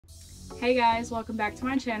Hey guys, welcome back to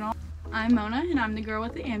my channel. I'm Mona and I'm the girl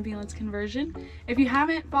with the ambulance conversion. If you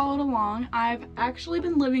haven't followed along, I've actually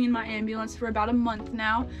been living in my ambulance for about a month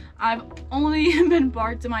now. I've only been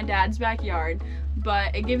parked in my dad's backyard,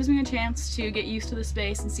 but it gives me a chance to get used to the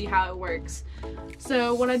space and see how it works.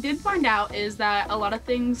 So what I did find out is that a lot of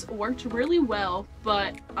things worked really well,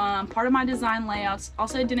 but part of my design layouts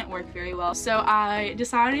also didn't work very well. So I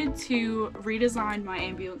decided to redesign my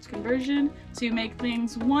ambulance conversion to make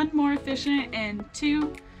things, one, more efficient, and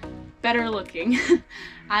two, better looking.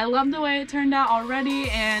 I love the way it turned out already,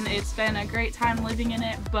 and it's been a great time living in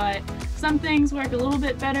it, but some things work a little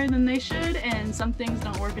bit better than they should, and some things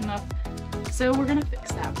don't work enough. So we're gonna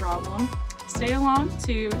fix that problem. Stay along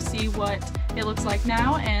to see what it looks like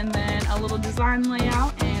now, and then a little design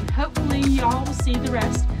layout, and hopefully y'all will see the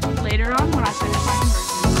rest later on when I finish my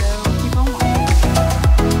conversion. So keep on watching.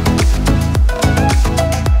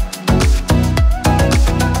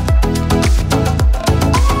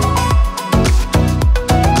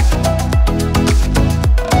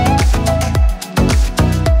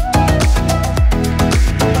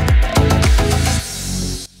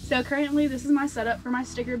 So currently this is my setup for my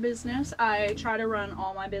sticker business. I try to run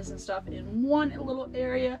all my business stuff in one little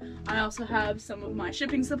area. I also have some of my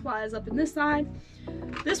shipping supplies up in this side.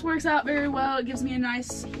 This works out very well. It gives me a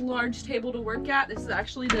nice large table to work at. This is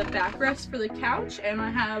actually the backrest for the couch, and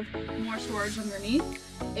I have more storage underneath.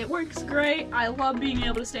 It works great. I love being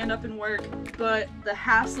able to stand up and work, but the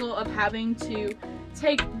hassle of having to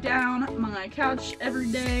take down my couch every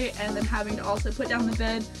day and then having to also put down the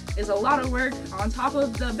bed is a lot of work. On top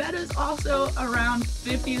of the bed is also around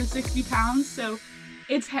 50 to 60 pounds, so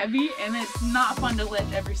it's heavy and it's not fun to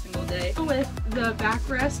lift every single day. With the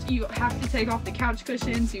backrest, you have to take off the couch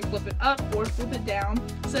cushions, you flip it up or flip it down.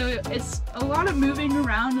 So it's a lot of moving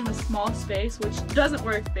around in a small space, which doesn't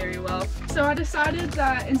work very well. So I decided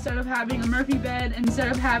that instead of having a Murphy bed, instead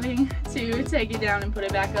of having to take it down and put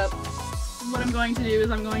it back up, what I'm going to do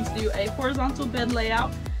is I'm going to do a horizontal bed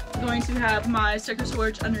layout. I'm going to have my sticker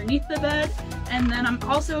storage underneath the bed, and then I'm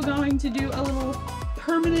also going to do a little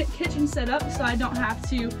permanent kitchen setup so I don't have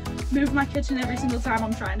to move my kitchen every single time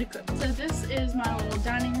I'm trying to cook. So this is my little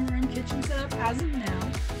dining room kitchen setup as of now.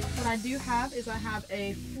 What I do have is I have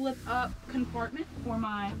a flip up compartment for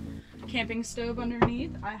my camping stove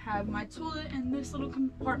underneath. I have my toilet in this little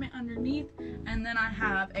compartment underneath, and then I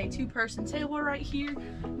have a two-person table right here.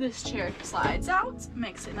 This chair slides out,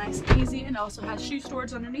 makes it nice and easy, and also has shoe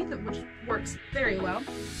storage underneath it, which works very well.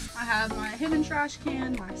 I have my hidden trash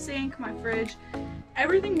can, my sink, my fridge.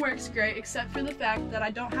 Everything works great except for the fact that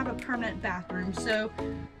I don't have a permanent bathroom. So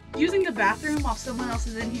using the bathroom while someone else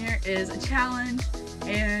is in here is a challenge,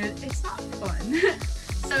 and it's not fun.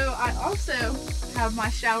 So I also have my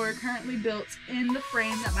shower currently built in the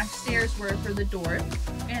frame that my stairs were for the door,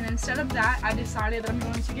 and instead of that I decided I'm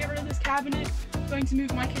going to get rid of this cabinet. I'm going to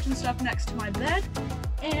move my kitchen stuff next to my bed,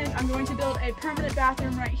 and I'm going to build a permanent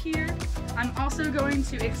bathroom right here. I'm also going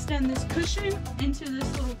to extend this cushion into this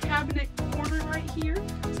little cabinet corner right here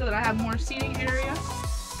so that I have more seating area,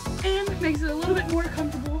 and it makes it a little bit more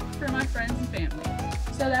comfortable for my friends and family.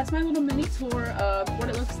 So that's my little mini tour of what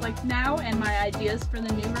it looks like now and my ideas for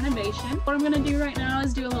the new renovation. What I'm going to do right now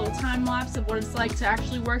is do a little time lapse of what it's like to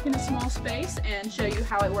actually work in a small space and show you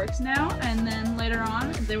how it works now, and then later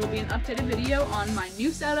on there will be an updated video on my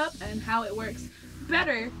new setup and how it works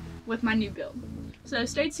better with my new build. So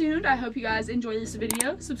stay tuned. I hope you guys enjoy this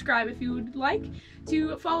video. Subscribe if you would like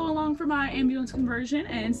to follow along for my ambulance conversion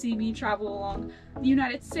and see me travel along the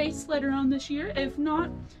United States later on this year. If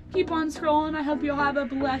not, keep on scrolling. I hope you'll have a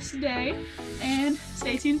blessed day and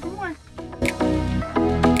stay tuned for more.